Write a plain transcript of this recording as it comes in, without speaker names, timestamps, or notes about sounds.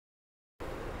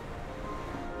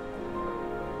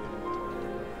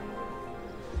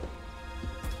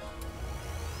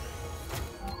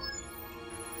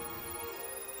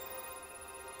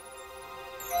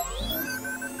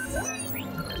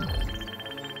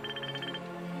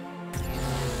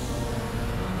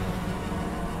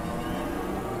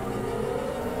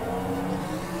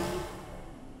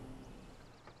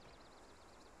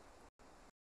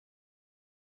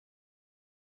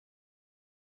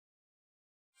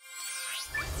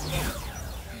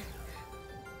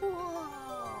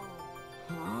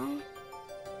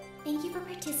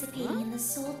participating in the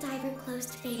Soul Diver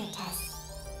closed beta test.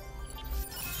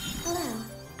 Hello,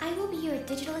 I will be your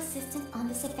digital assistant on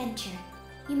this adventure.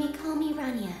 You may call me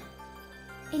Rania.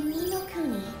 In Nino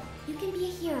Kuni, you can be a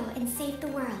hero and save the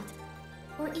world,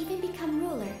 or even become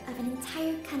ruler of an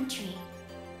entire country.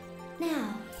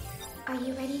 Now, are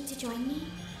you ready to join me?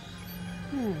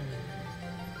 Now,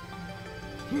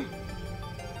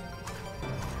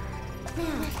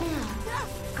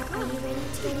 are you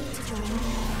ready to join me?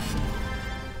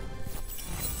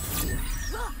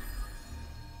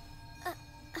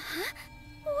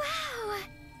 Wow!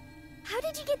 How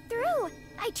did you get through?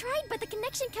 I tried, but the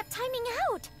connection kept timing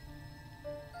out.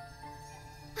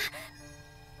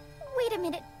 Wait a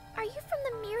minute. Are you from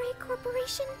the Mirai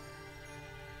Corporation?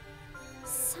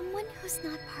 Someone who's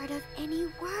not part of any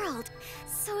world.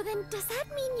 So then, does that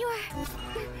mean you're...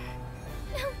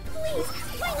 No, please,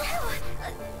 why now?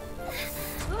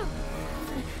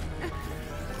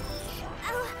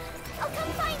 I'll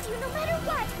come find you no matter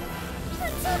what.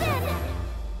 Until then...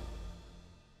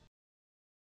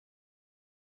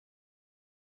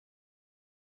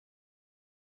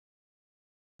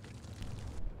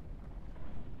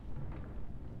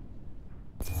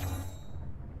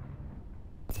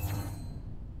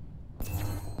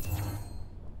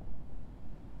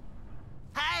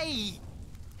 Hey!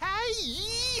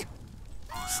 Hey!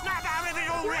 Snap out of it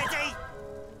already!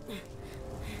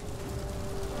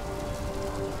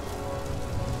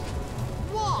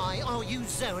 Why are you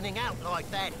zoning out like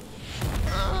that?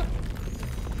 Huh?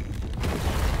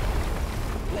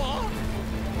 What?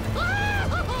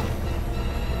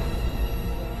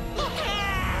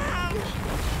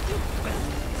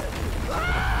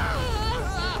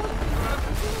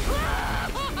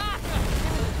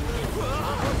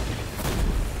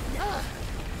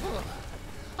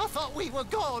 I thought we were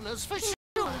goners for sure.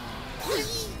 Hey!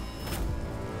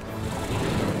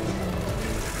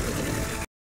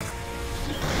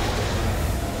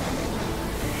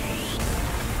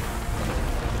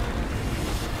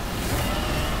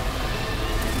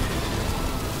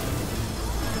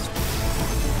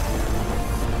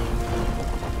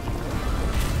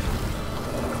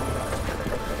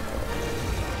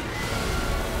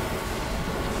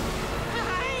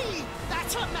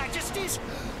 That's Her Majesty's!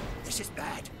 This is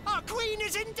bad. Our queen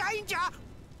is in danger!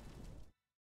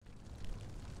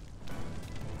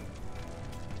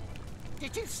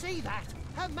 Did you see that?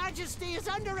 Her Majesty is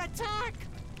under attack!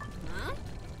 Huh?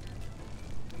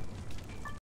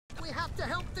 We have to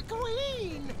help the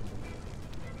queen!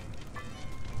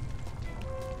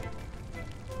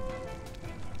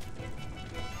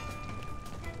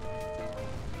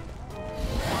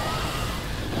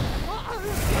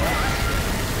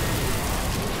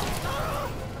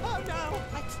 Oh no!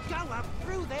 Let's go up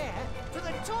through there to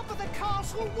the top of the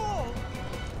castle wall!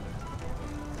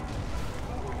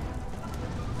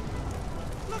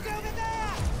 Look over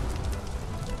there!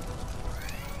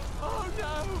 Oh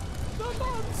no! The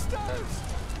monsters!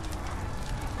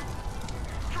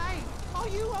 Hey, are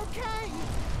you okay?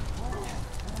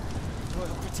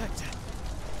 Royal Protector,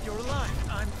 you're alive.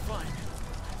 I'm fine.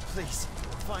 Please,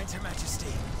 find Her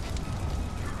Majesty.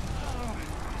 Oh,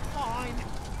 fine.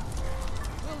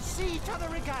 We'll see each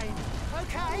other again,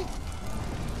 okay?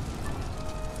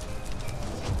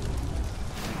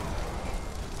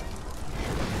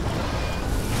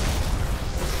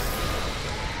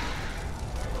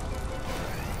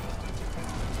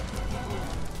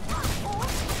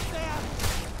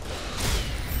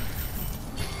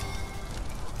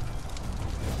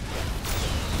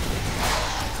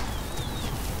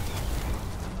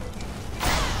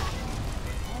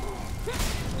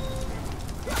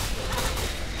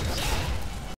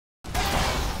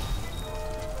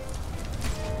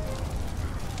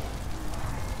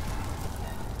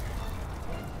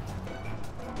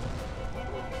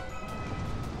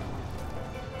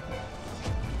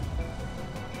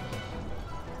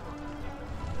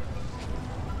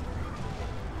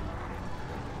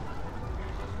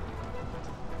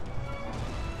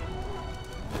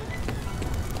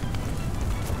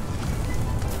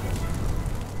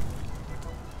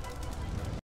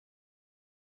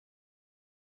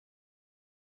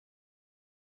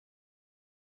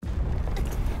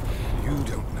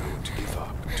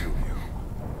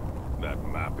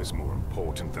 Is more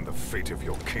important than the fate of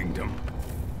your kingdom.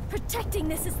 Protecting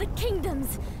this is the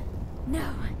kingdom's.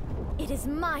 No, it is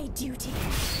my duty.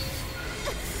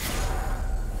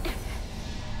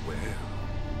 Well,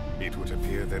 it would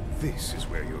appear that this is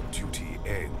where your duty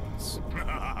ends.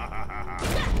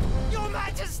 Your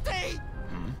Majesty!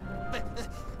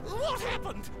 What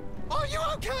happened? Are you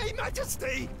okay,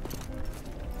 Majesty?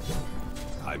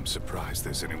 I'm surprised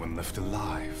there's anyone left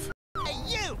alive.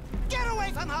 You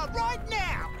from her right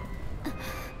now!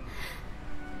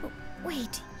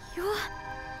 Wait, you're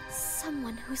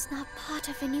someone who's not part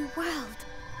of any world.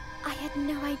 I had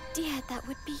no idea that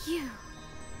would be you.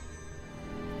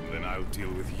 Then I'll deal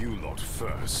with you lot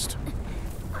first.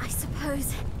 I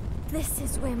suppose this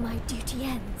is where my duty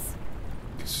ends.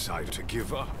 Decided to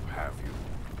give up, have you?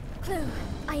 Clue,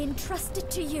 I entrust it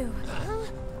to you. Huh?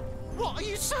 What are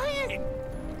you saying?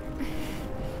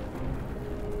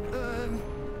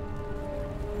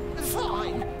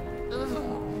 Fine.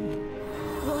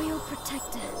 Royal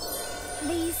Protector,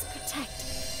 please protect.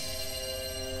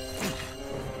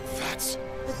 That's...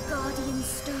 The Guardian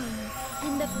Stone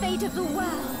and the fate of the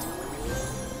world.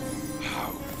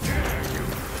 How dare you!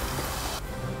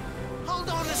 Hold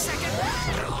on a second.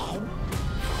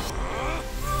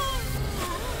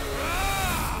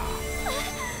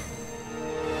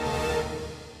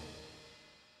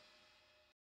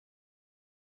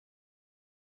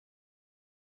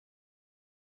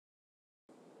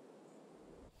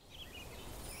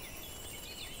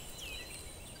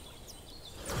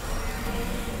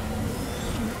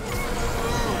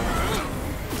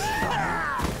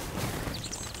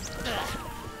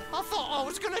 I thought I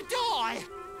was gonna die.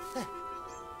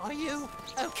 Are you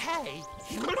okay?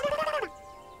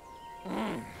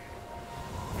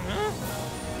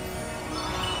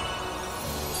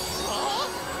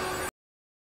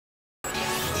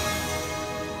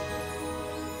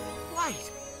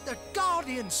 Wait, the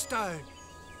Guardian Stone.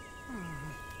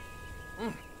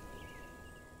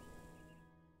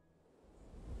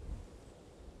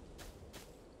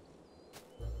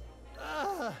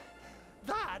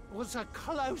 That was a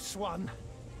close one.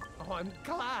 I'm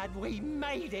glad we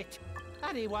made it.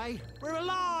 Anyway, we're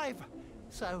alive.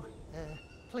 So,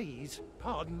 please,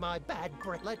 pardon my bad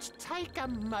breath. Let's take a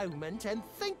moment and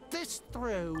think this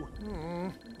through.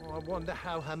 I wonder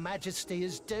how Her Majesty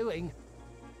is doing.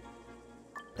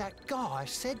 That guy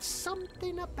said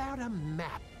something about a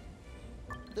map.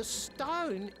 The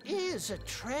stone is a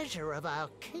treasure of our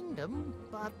kingdom,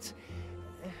 but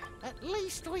at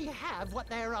least we have what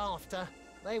they're after.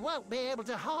 They won't be able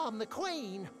to harm the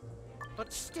Queen.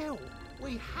 But still,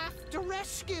 we have to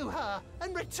rescue her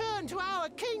and return to our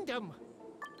kingdom.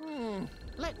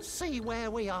 Let's see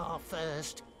where we are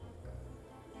first.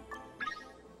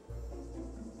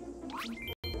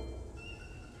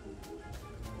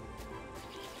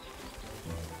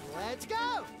 Let's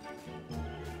go!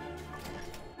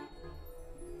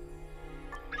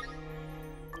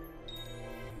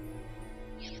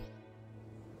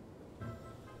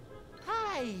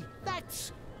 Hey,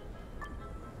 that's...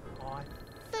 I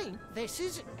think this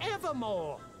is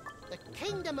Evermore. The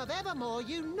Kingdom of Evermore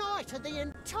united the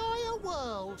entire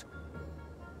world.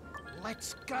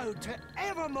 Let's go to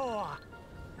Evermore.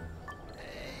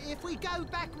 If we go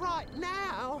back right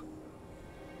now,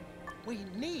 we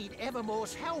need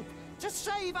Evermore's help to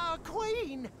save our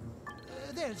Queen.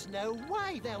 There's no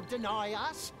way they'll deny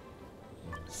us.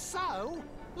 So,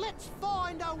 let's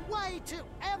find a way to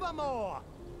Evermore.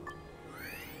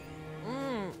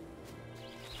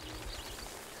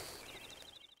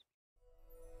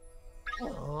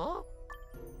 Huh?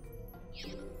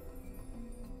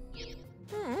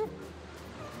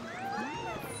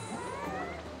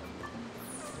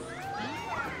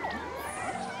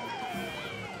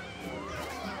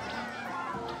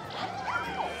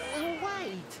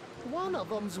 Wait, one of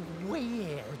them's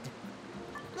weird.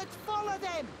 Let's follow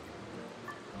them.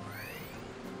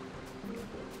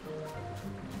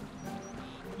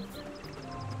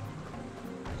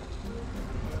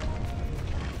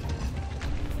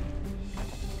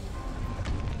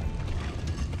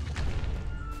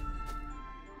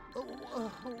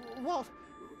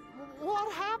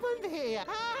 What happened here?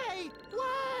 Hey,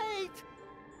 wait!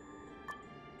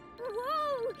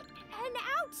 Whoa! An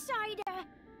outsider!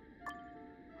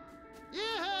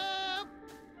 Yeah!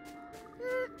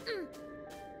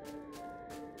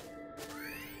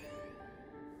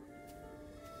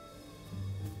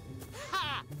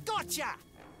 Ha! Gotcha!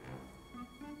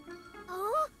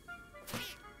 Oh?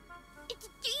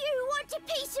 Do you want a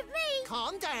piece of me?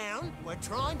 Calm down. We're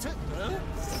trying to...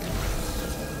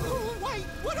 Oh, wait,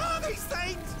 what are these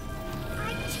things?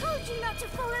 I told you not to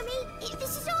follow me.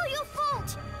 This is all your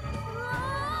fault.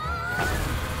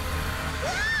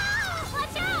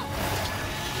 Watch out!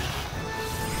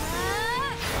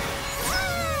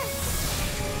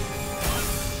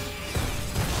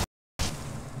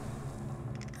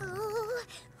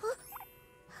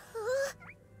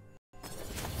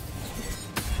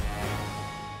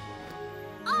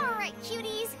 All right,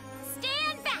 cuties,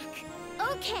 stand back.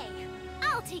 Okay,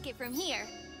 I'll take it from here.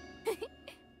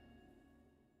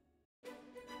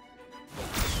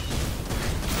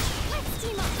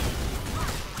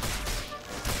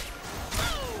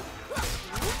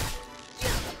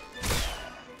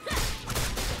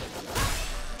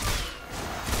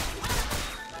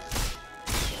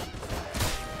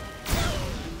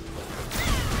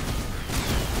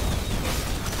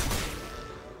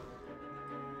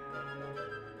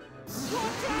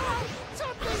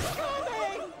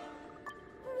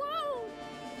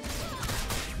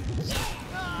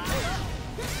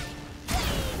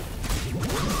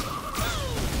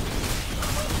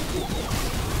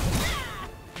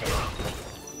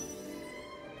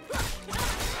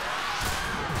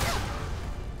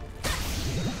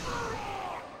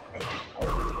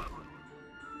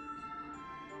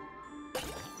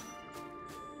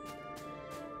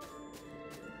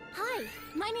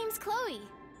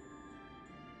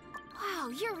 Wow,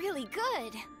 you're really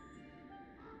good.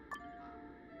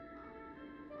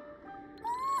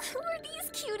 Who are these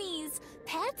cuties?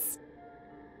 Pets?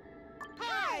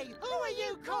 Hey, who are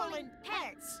you calling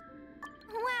pets?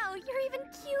 Wow, you're even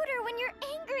cuter when you're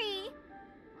angry.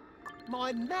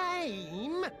 My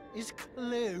name is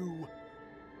Clue.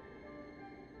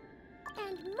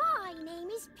 And my name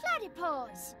is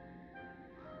Platypus.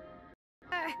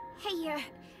 Hey,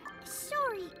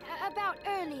 sorry about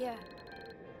earlier.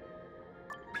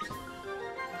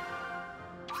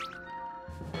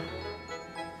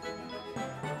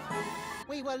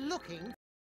 We were looking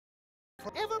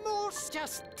for Evermore.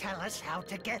 Just tell us how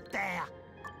to get there.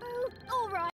 Oh, all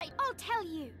right, I'll tell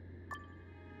you.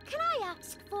 Can I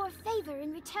ask for a favor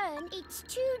in return? It's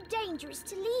too dangerous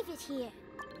to leave it here.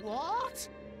 What?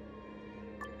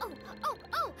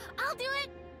 Oh, I'll do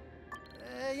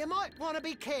it. You might want to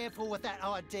be careful with that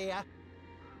idea.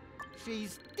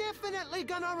 She's definitely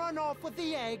gonna run off with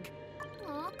the egg.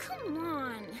 Oh, come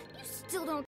on. You still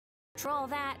don't control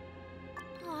that.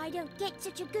 Oh, I don't get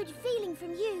such a good feeling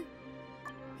from you.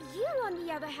 You, on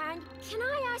the other hand, can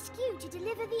I ask you to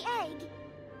deliver the egg?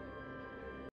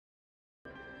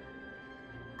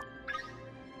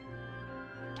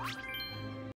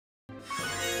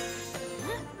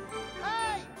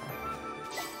 Hey!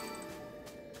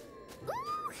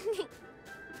 Ooh.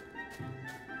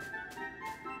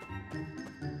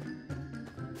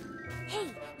 Hey,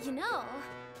 you know...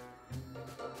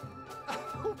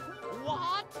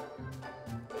 What?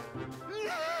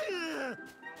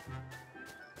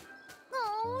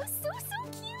 Oh, so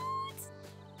cute!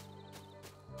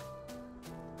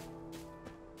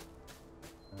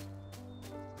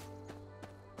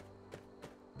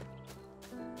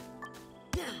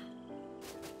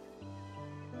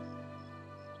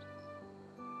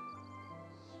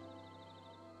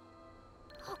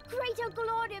 Oh, great Uncle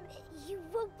Autumn, you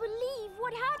won't believe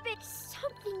what happened.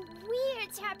 Something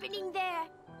weird's happening there.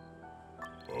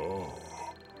 Ah,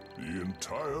 the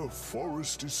entire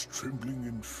forest is trembling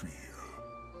in fear.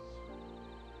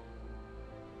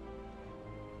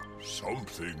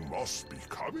 Something must be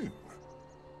coming.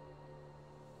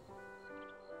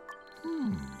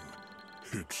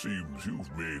 It seems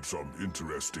you've made some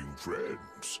interesting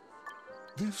friends.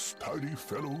 This tiny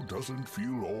fellow doesn't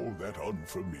feel all that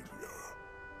unfamiliar.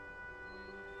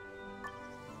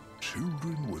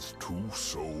 Children with two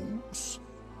souls?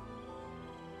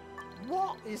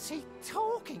 What is he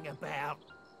talking about?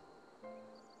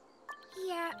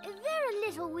 Yeah, they're a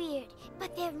little weird,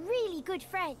 but they're really good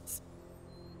friends.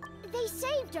 They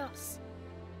saved us.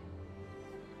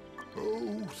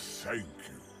 Oh, thank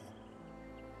you.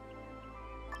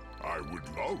 I would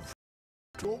love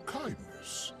your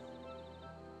kindness.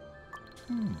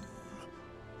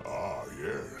 Ah,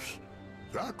 yes.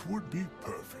 That would be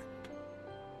perfect.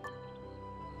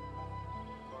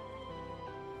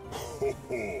 Ho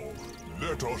ho!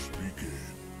 Let us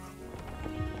begin.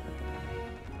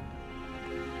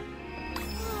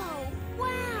 Oh,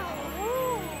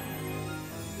 wow!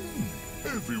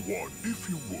 Everyone, if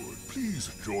you would,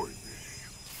 please join me.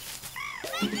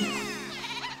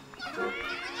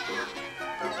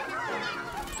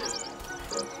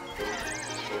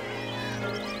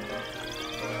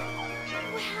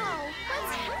 Wow,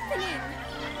 what's happening?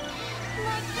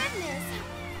 My goodness,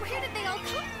 where did they all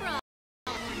come from?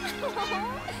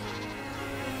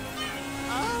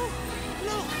 Oh,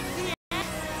 look!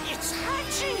 It's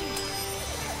hatching!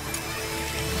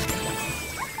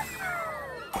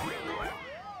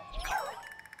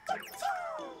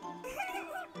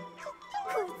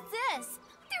 Who's this?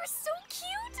 They're so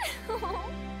cute!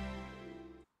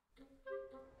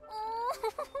 Oh,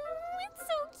 it's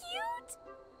so cute!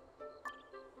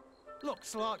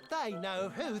 Looks like they know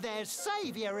who their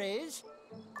savior is.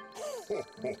 Ho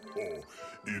ho ho!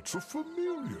 It's a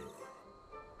familiar.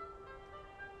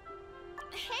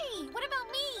 Hey, what about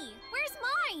me? Where's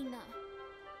mine?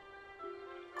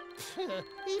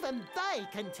 Even they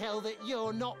can tell that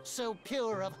you're not so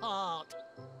pure of heart.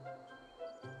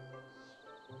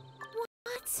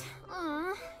 What?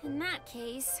 In that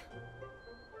case...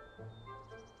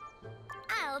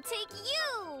 I'll take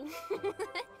you!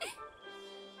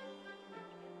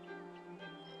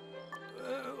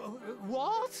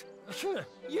 What?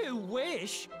 You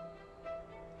wish?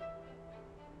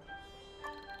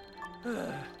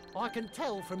 I can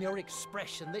tell from your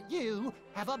expression that you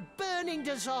have a burning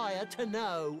desire to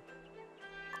know.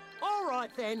 All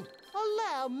right then,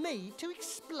 allow me to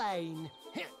explain.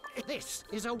 This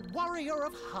is a warrior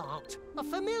of heart, a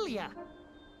familiar.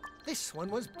 This one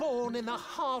was born in the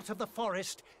heart of the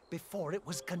forest before it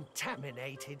was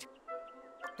contaminated.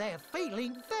 They're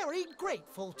feeling very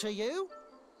grateful to you.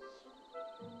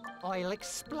 I'll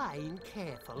explain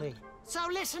carefully. So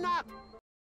listen up!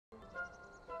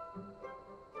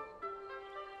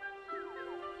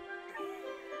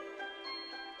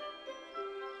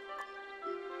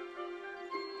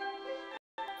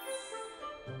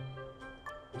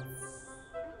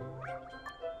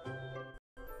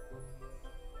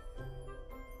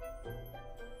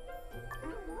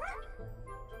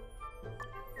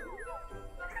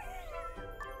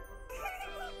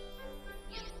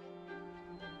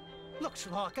 Looks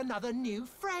like another new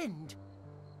friend.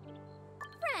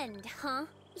 Friend, huh?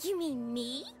 You mean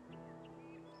me?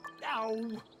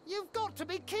 Oh, you've got to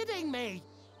be kidding me!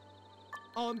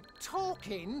 I'm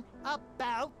talking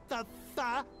about the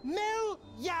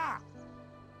familiar!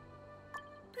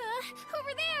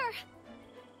 Over there!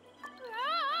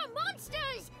 Ah,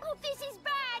 monsters! Oh, this is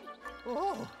bad!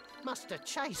 Oh, must have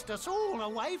chased us all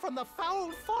away from the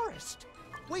foul forest.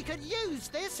 We could use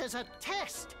this as a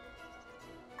test.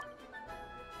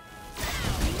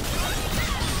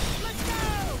 Let's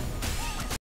go!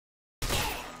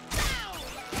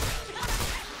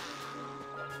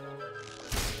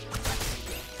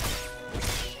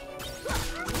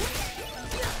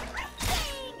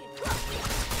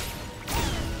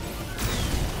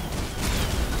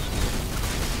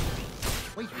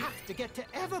 We have to get to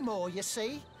Evermore, you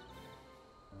see.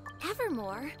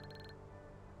 Evermore?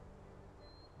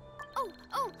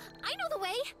 Oh, I know the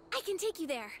way! I can take you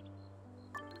there.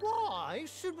 Why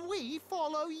should we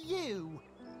follow you?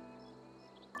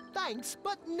 Thanks,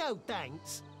 but no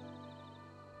thanks.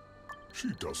 She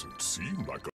doesn't seem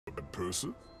like a bad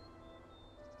person.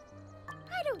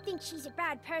 I don't think she's a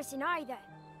bad person either.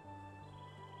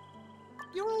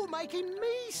 You're all making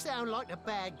me sound like a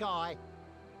bad guy.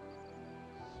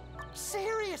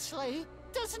 Seriously?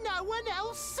 Does no one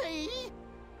else see?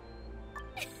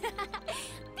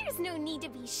 There's no need to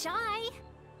be shy.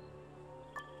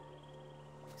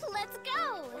 Let's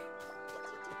go!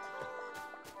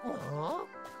 Huh?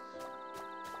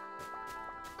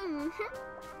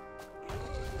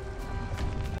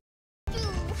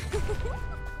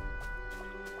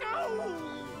 No!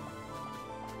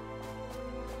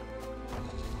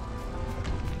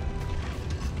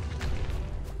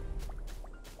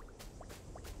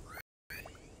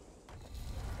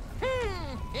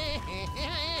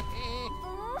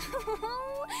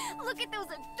 Look at those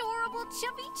adorable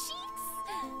chubby cheeks!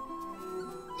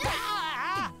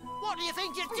 Ah! What do you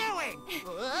think you're doing?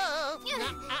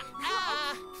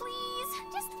 Please,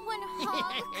 just one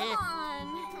hug, come on.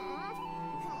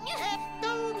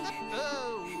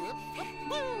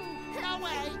 No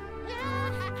way!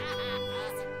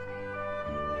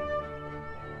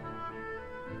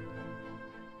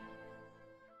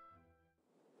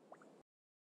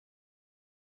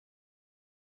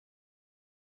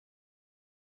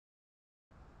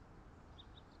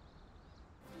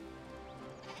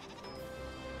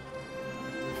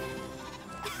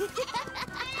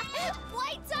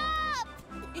 Lights up!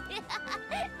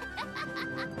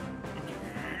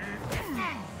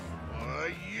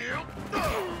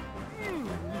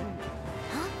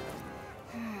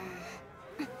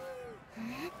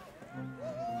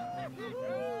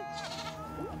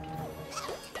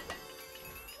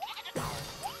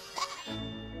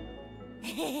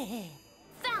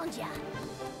 Found ya!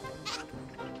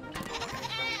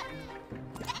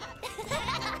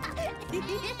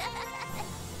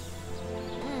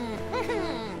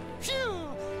 Phew!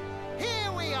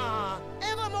 Here we are,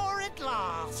 Evermore at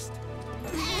last.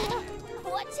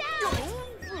 Watch out!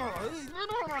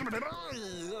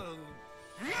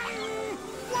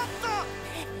 What the?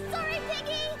 Sorry,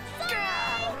 Piggy!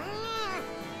 Sorry!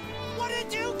 What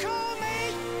did you call me?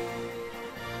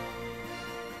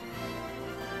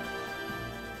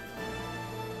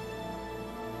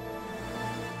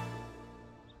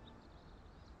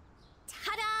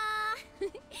 Ta-da!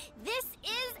 This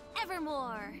is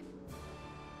Evermore.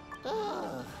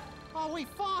 Are we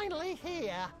finally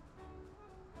here?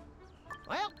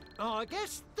 Well, I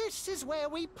guess this is where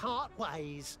we part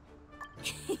ways.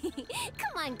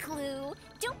 Come on, Clue.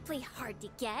 Don't play hard to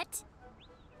get.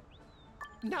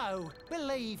 No,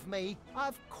 believe me,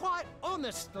 I've quite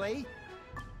honestly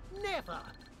never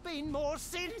been more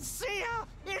sincere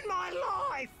in my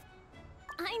life!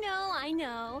 I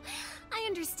know. I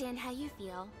understand how you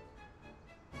feel.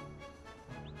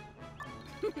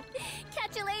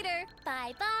 Catch you later.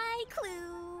 Bye-bye,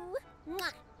 Clue.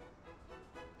 Mwah.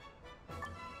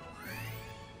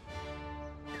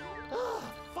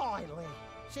 Finally!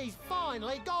 She's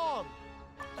finally gone!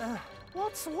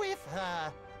 What's with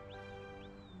her?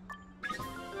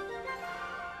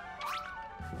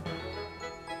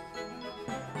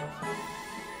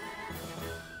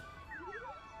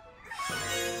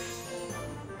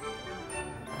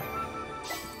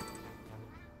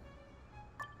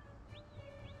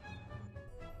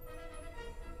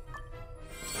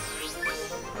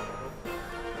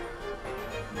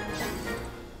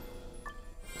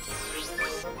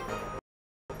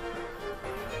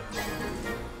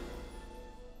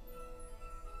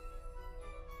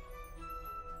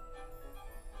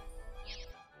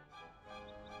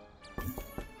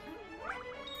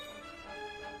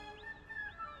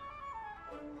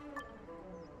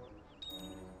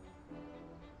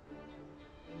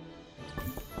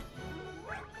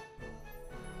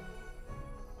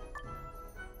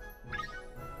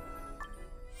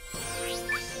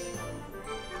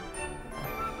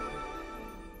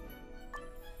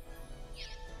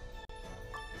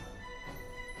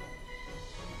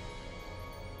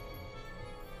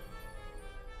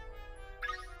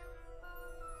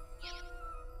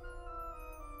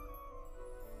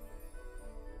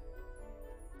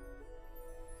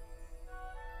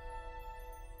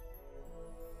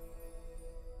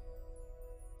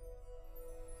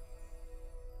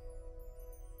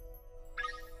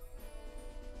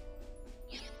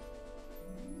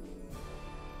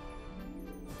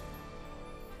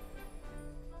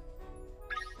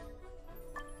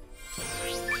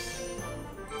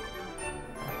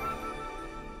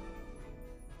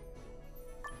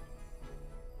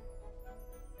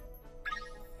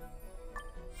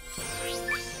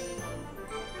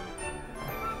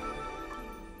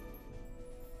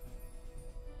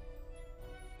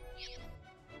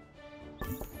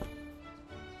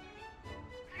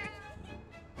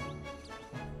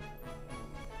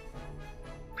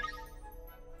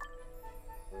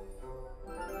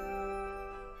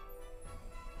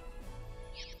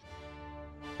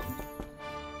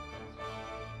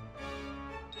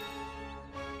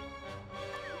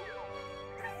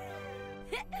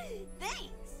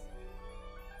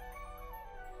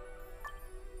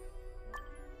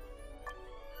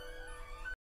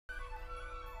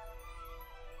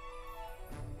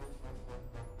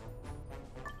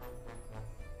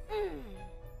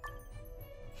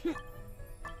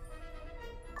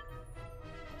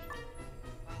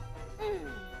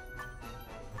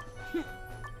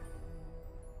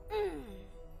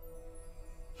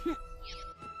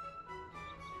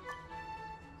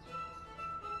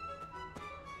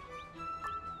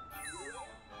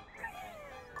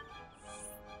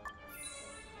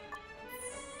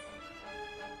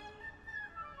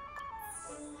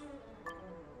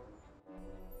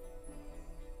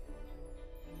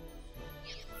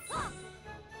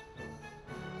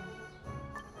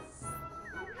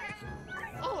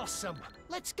 Awesome!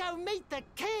 Let's go meet the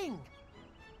king!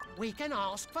 We can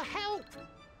ask for help!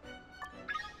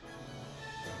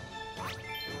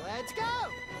 Let's go!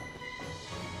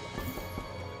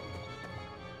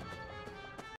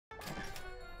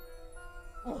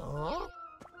 Huh?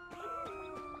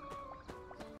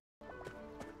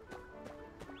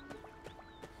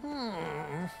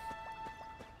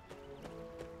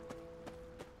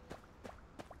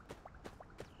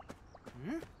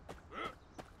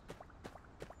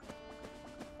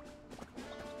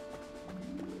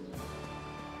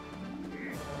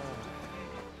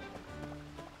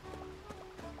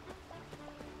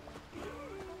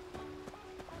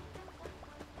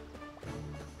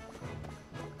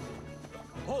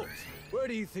 Halt! Where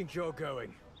do you think you're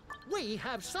going? We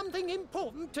have something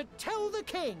important to tell the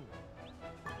king!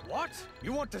 What?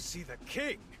 You want to see the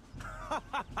king?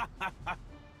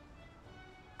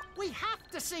 We have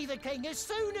to see the king as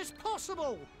soon as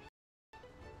possible!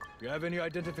 You have any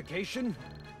identification?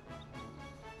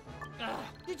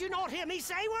 Did you not hear me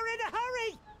say we're in a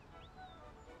hurry?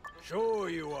 Sure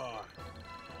you are.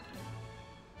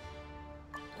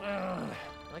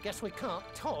 I guess we can't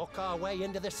talk our way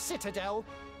into the Citadel.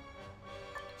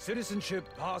 Citizenship,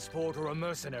 passport, or a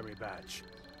mercenary badge?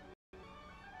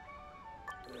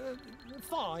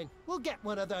 Fine, we'll get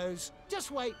one of those.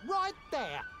 Just wait right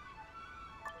there.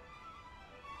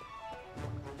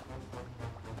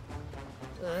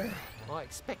 I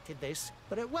expected this,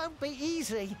 but it won't be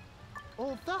easy.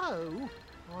 Although,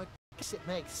 I guess it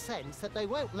makes sense that they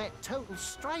won't let total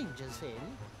strangers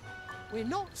in. We're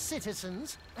not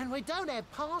citizens, and we don't have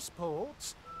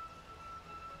passports.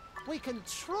 We can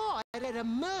try to get a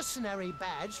mercenary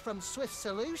badge from Swift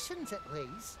Solutions, at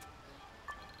least.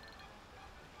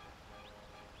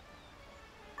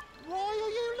 Why are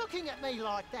you looking at me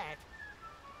like that?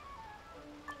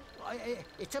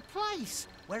 It's a place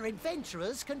where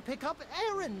adventurers can pick up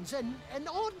errands and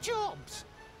odd jobs.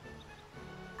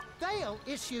 They'll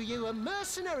issue you a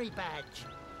mercenary badge.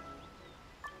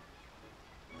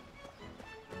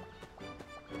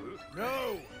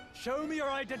 No! Show me your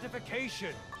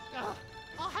identification!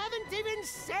 I haven't even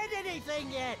said anything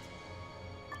yet.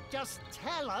 Just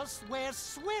tell us where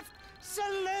Swift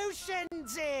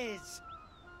Solutions is.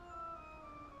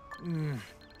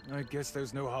 I guess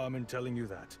there's no harm in telling you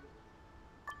that.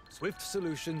 Swift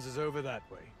Solutions is over that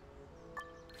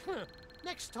way.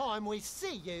 Next time we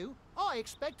see you, I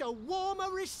expect a warmer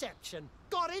reception.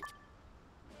 Got it?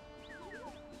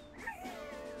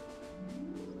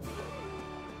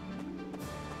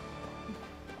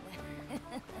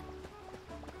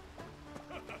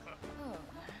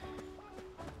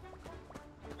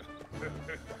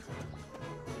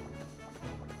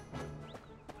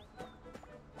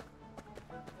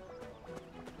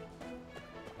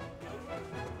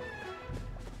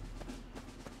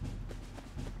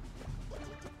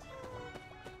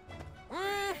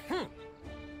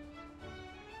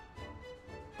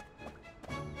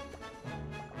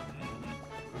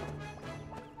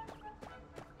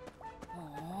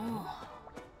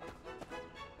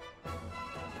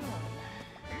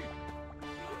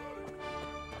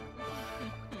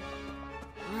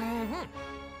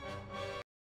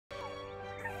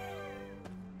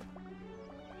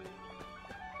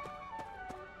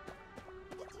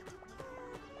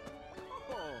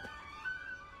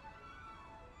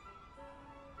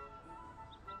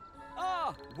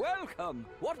 Welcome.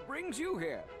 What brings you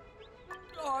here?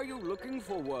 Are you looking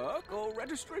for work or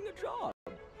registering a job?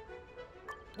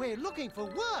 We're looking for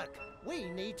work. We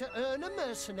need to earn a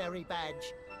mercenary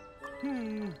badge.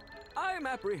 I'm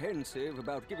apprehensive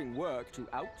about giving work to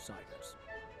outsiders.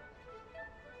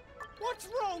 What's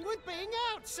wrong with being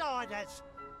outsiders?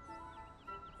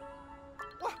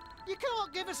 Well, you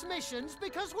can't give us missions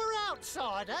because we're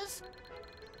outsiders.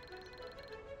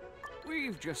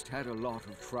 We've just had a lot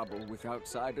of trouble with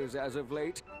outsiders as of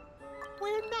late.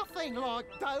 We're nothing like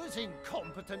those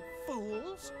incompetent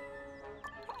fools.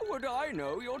 How would I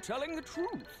know you're telling the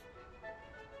truth?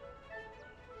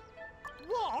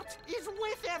 What is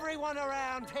with everyone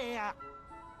around here?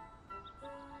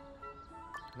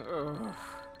 I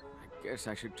guess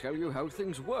I should tell you how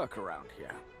things work around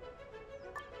here.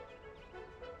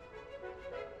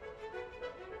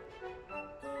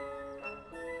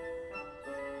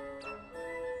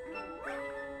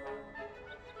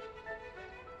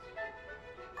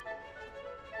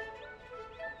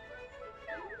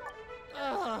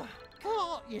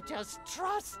 Can't you just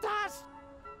trust us?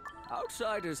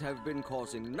 Outsiders have been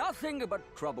causing nothing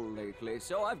but trouble lately,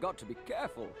 so I've got to be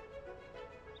careful.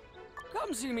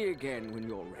 Come see me again when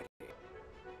you're ready.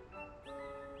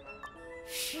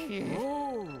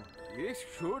 Oh, this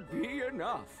should be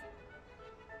enough.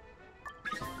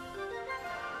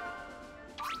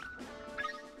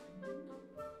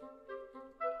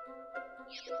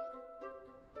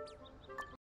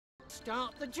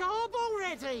 start the job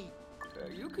already?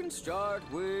 You can start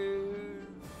with...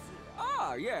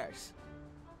 Ah, yes.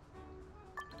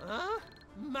 Huh?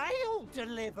 Mail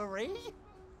delivery?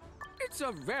 It's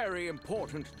a very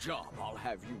important job, I'll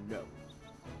have you know.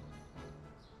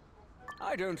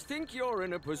 I don't think you're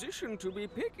in a position to be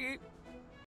picky.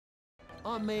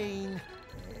 I mean,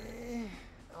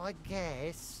 I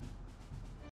guess.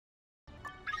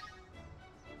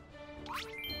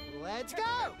 Let's go!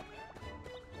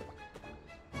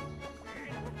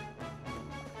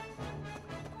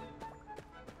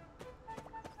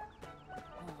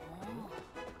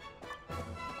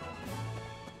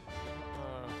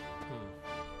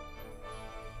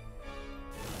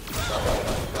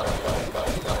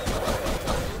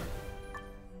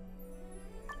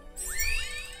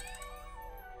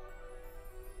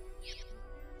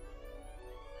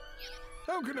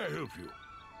 How can I help you?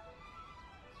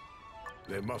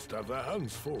 They must have their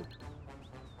hands full.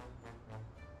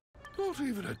 Not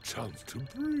even a chance to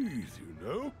breathe, you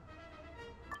know?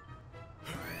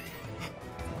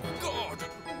 God,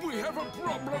 we have a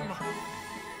problem!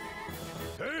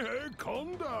 Hey,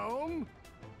 calm down.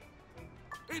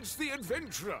 It's the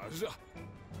adventurers.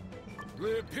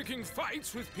 They're picking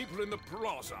fights with people in the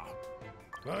plaza.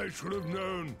 I should have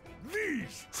known.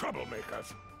 These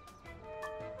troublemakers.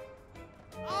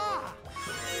 Ah!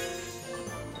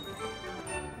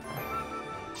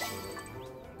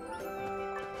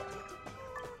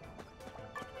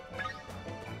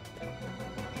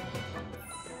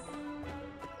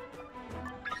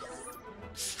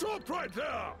 Stop right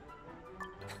there!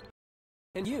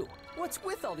 And you, what's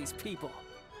with all these people?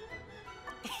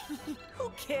 Who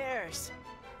cares?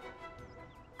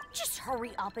 Just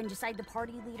hurry up and decide the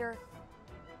party leader.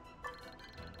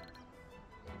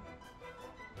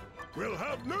 We'll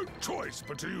have no choice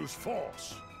but to use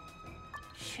force.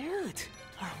 Shoot,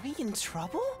 are we in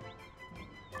trouble?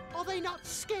 Are they not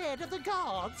scared of the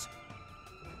guards?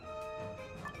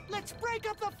 Let's break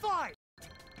up the fight!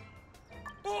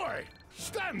 Oi!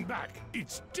 Stand back!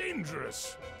 It's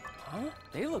dangerous! Huh?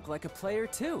 They look like a player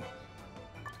too.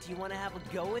 Do you want to have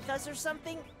a go with us or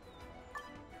something?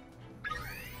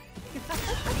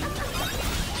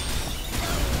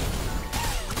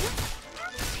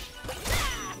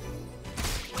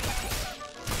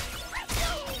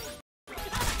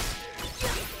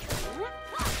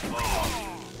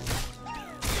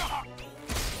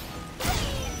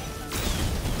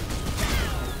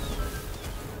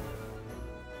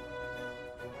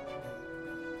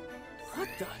 What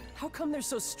the? How come they're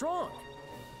so strong?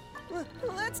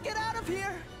 Let's get out of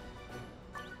here!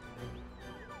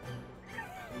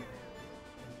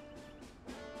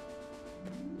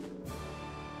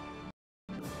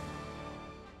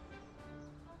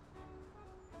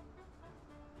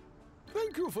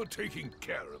 Thank you for taking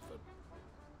care of them.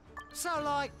 So,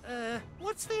 like,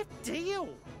 what's their deal?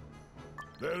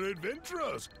 They're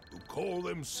adventurers who call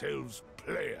themselves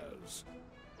players.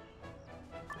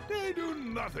 They do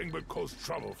nothing but cause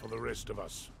trouble for the rest of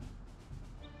us.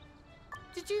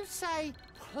 Did you say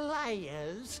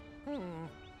players? Do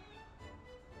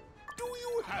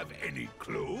you have any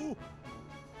clue?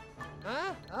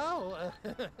 Huh? Oh,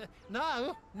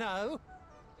 no, no.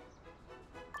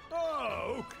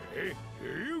 Oh, okay.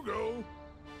 Here you go.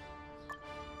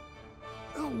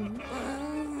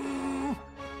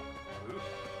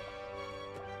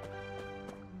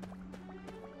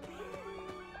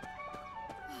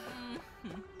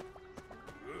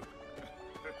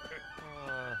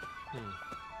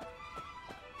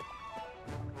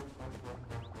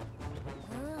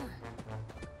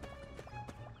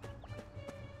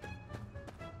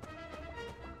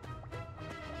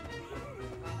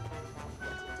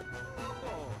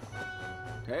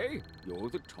 Hey, you're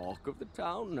the talk of the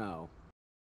town now.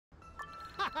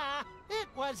 It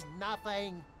was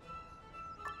nothing.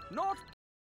 Not...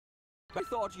 I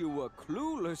thought you were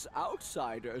clueless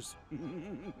outsiders.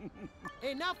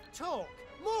 Enough talk.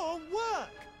 More work.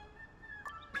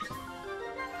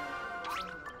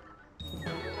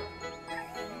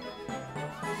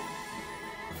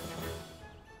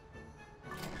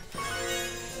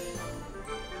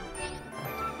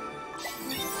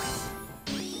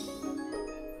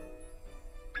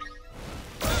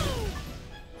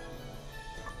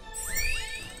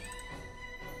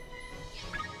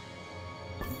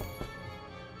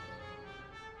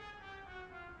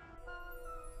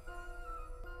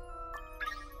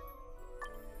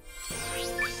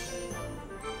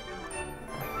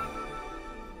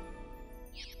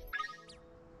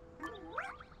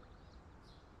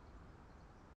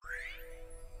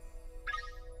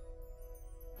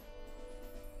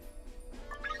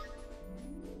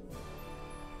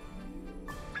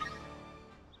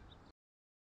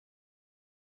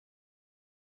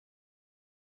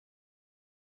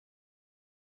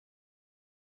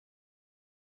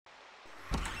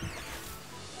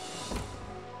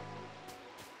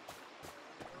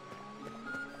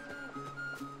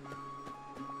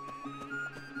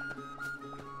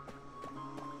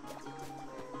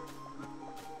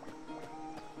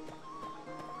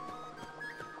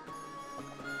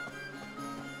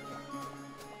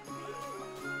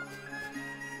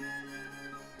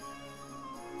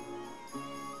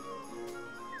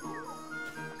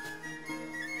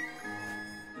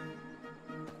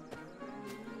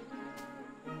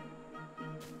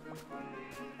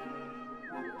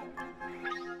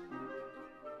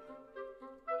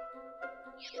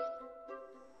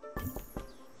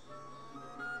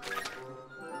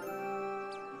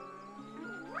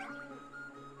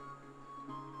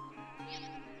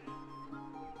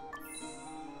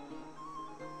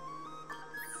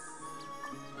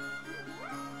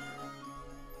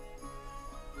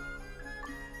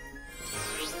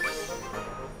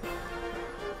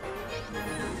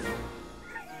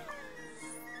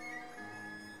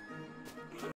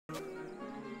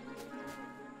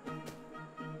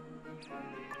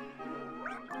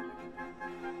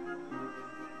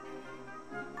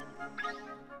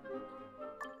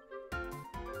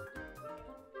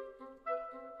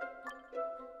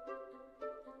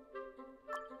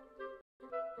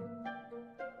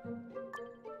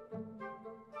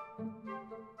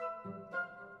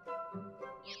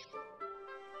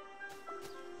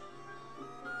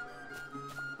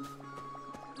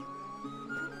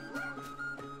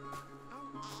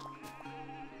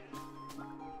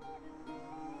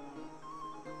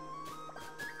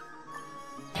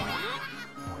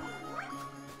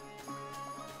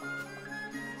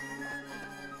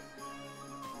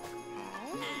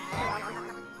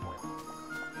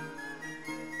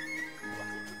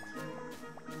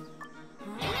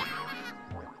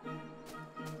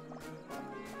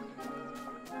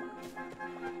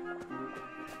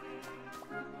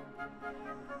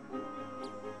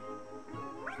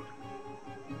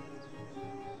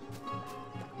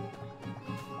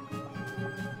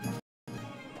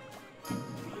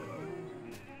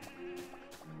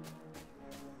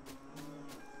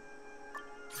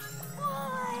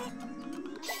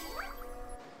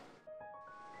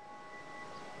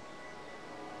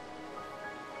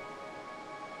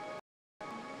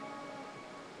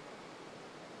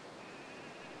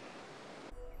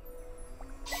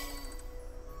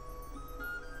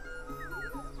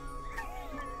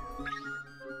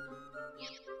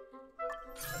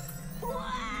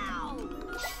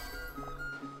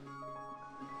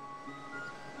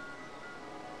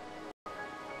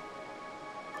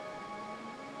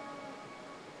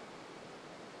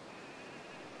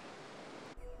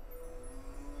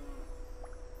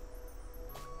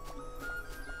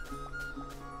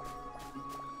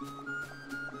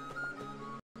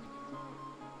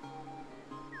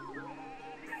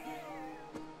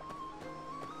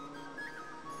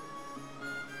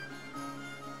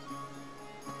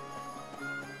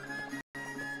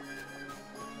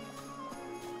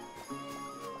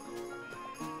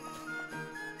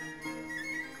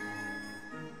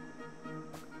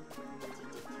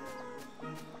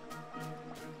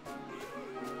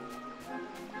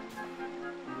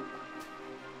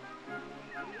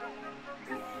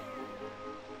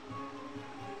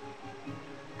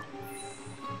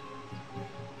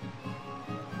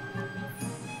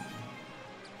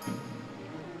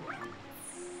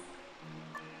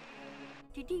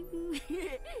 you.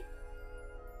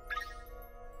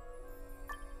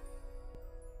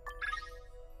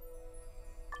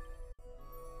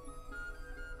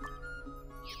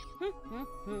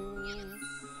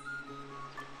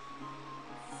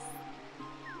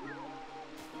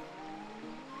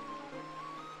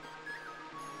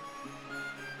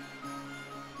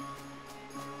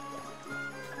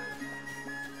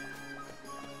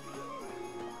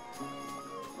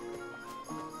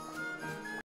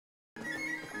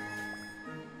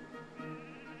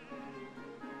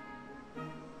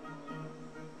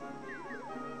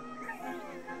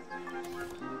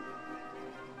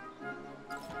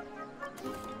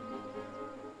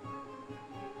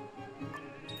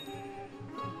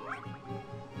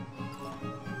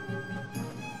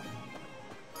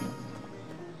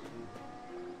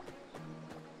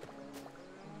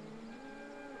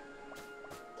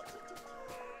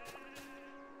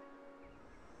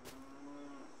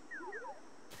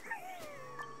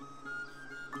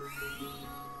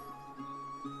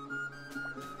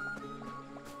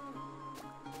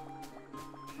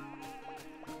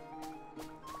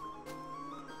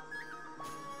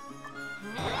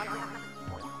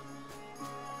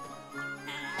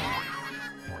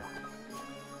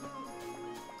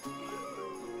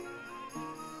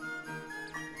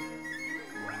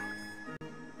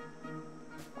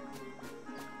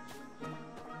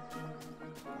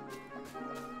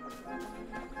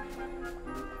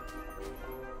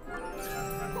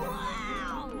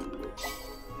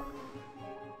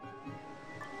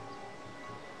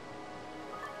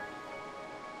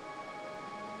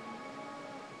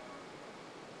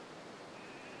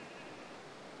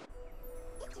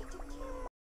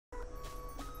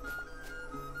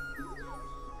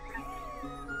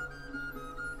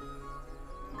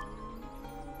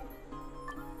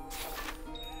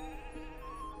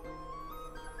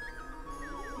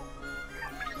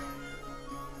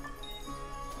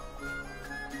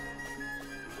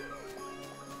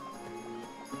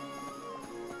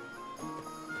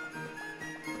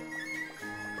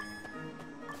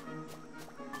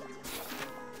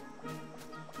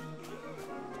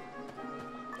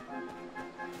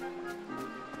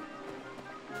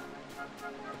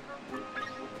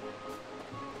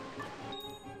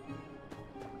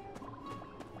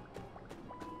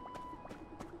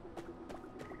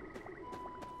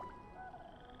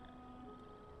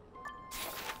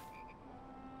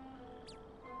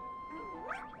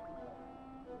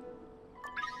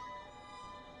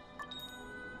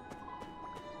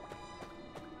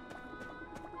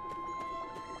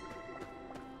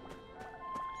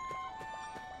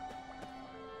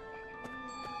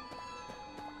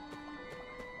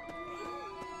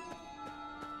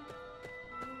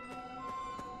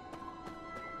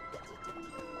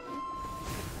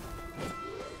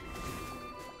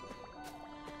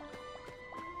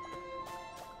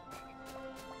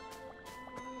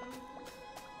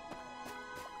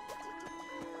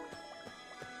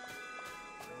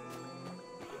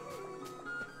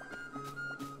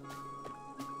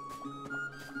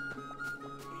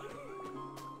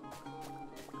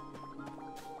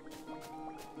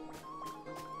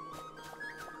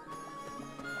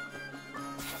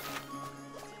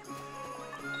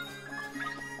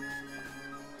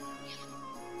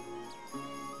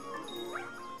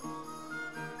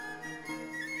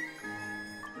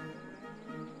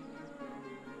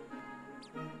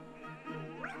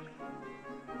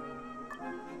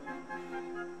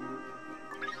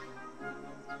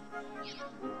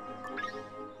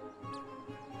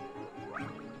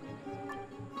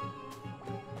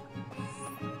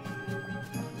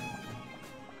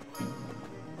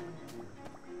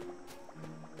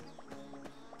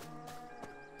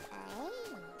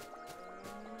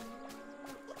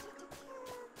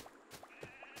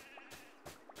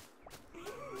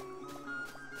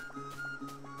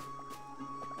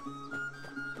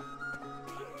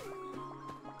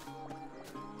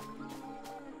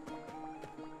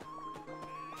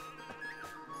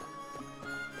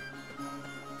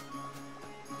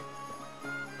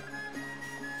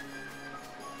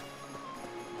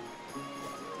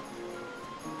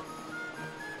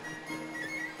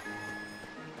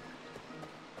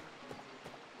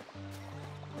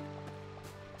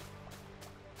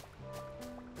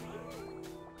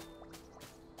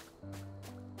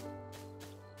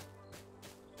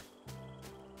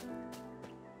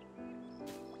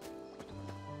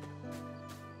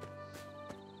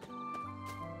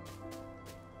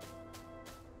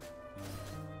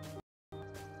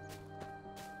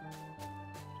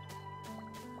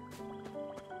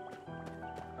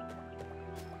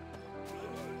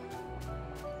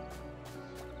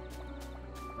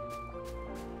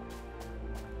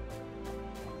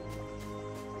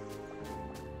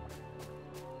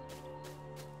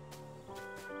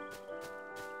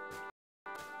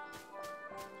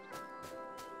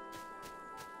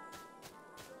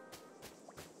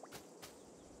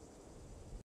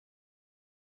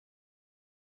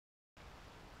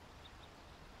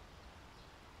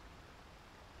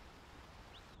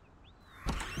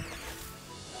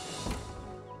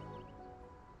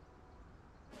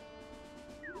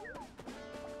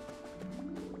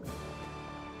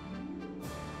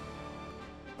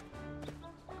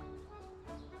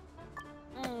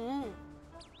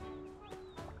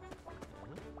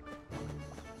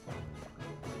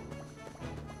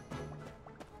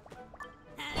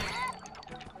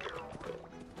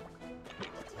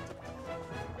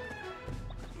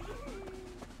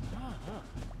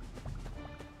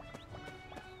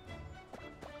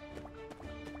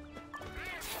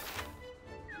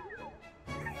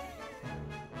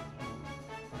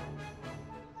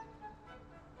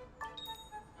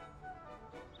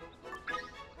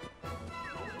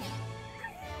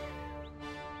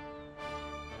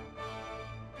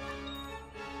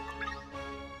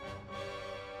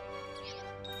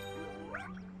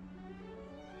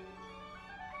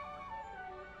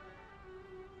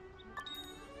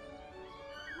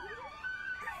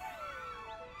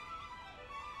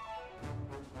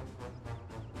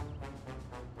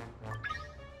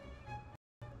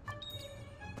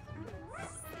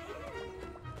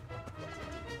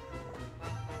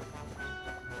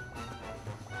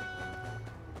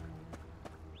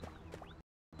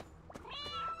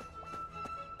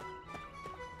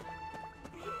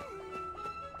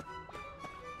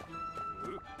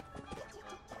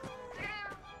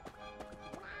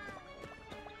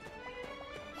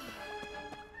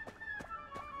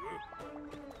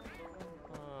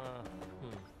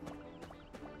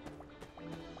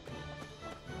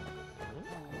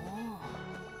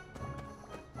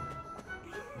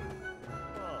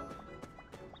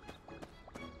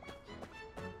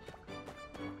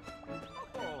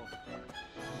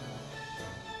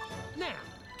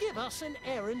 Give us an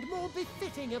errand more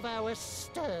befitting of our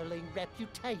sterling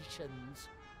reputations.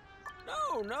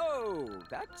 No, no,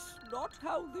 that's not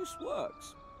how this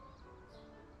works.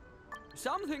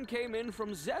 Something came in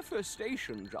from Zephyr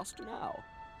Station just now.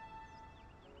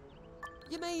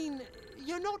 You mean,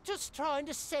 you're not just trying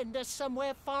to send us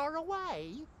somewhere far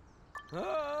away?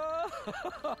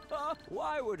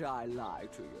 Why would I lie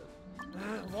to you?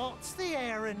 What's the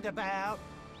errand about?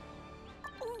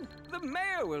 Oh, the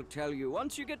mayor will tell you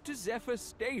once you get to Zephyr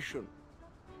Station.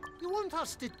 You want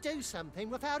us to do something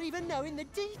without even knowing the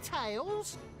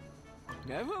details?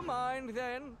 Never mind,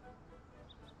 then.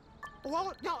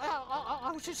 What? No,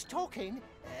 I was just talking.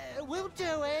 We'll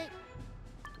do it.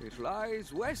 It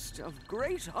lies west of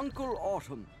Great Uncle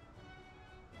Autumn.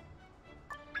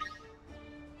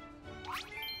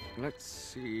 Let's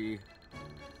see.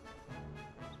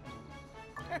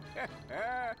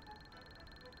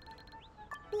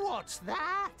 What's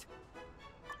that?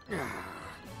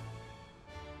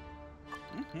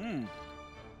 Mm-hmm.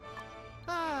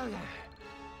 Oh,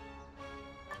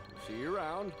 See you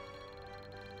around.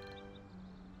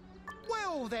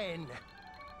 well then.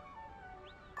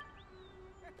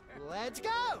 Let's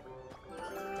go.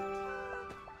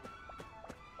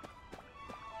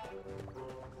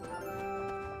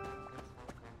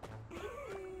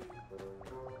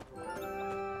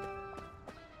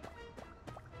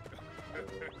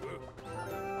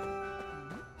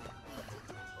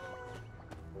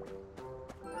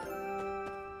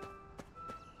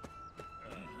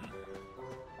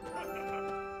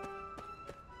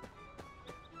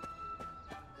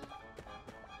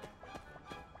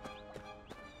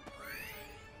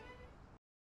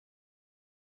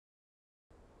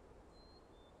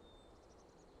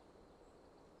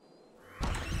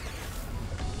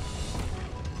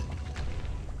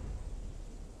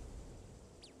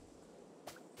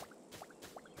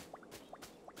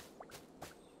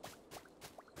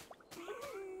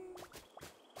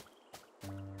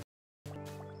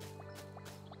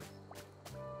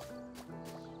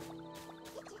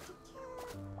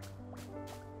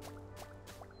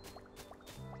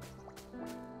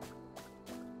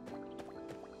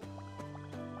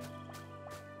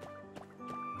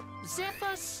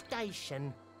 Zephyr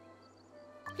Station.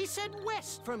 He said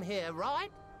west from here,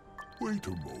 right? Wait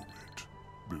a moment.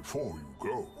 Before you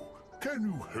go, can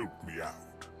you help me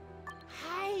out?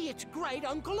 Hey, it's Great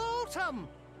Uncle Autumn.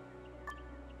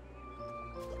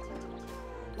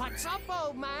 What's up,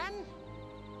 old man?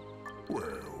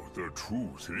 Well, the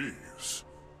truth is...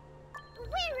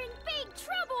 We're in big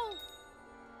trouble!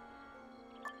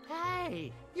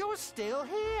 Hey, you're still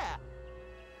here.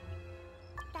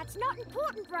 That's not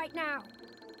important right now.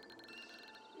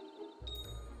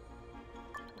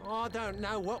 I don't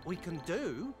know what we can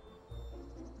do.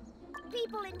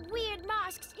 People in weird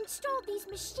masks installed these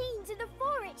machines in the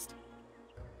forest.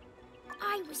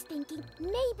 I was thinking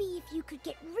maybe if you could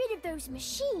get rid of those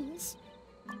machines.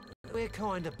 We're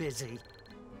kind of busy.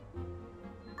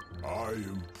 I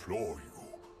implore you,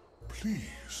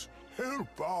 please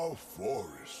help our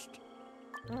forest.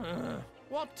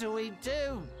 What do we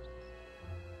do?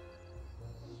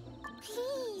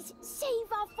 Please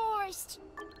save our forest.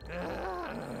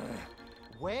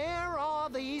 Where are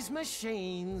these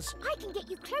machines? I can get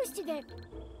you close to them.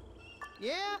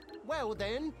 Yeah? Well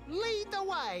then, lead the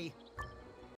way.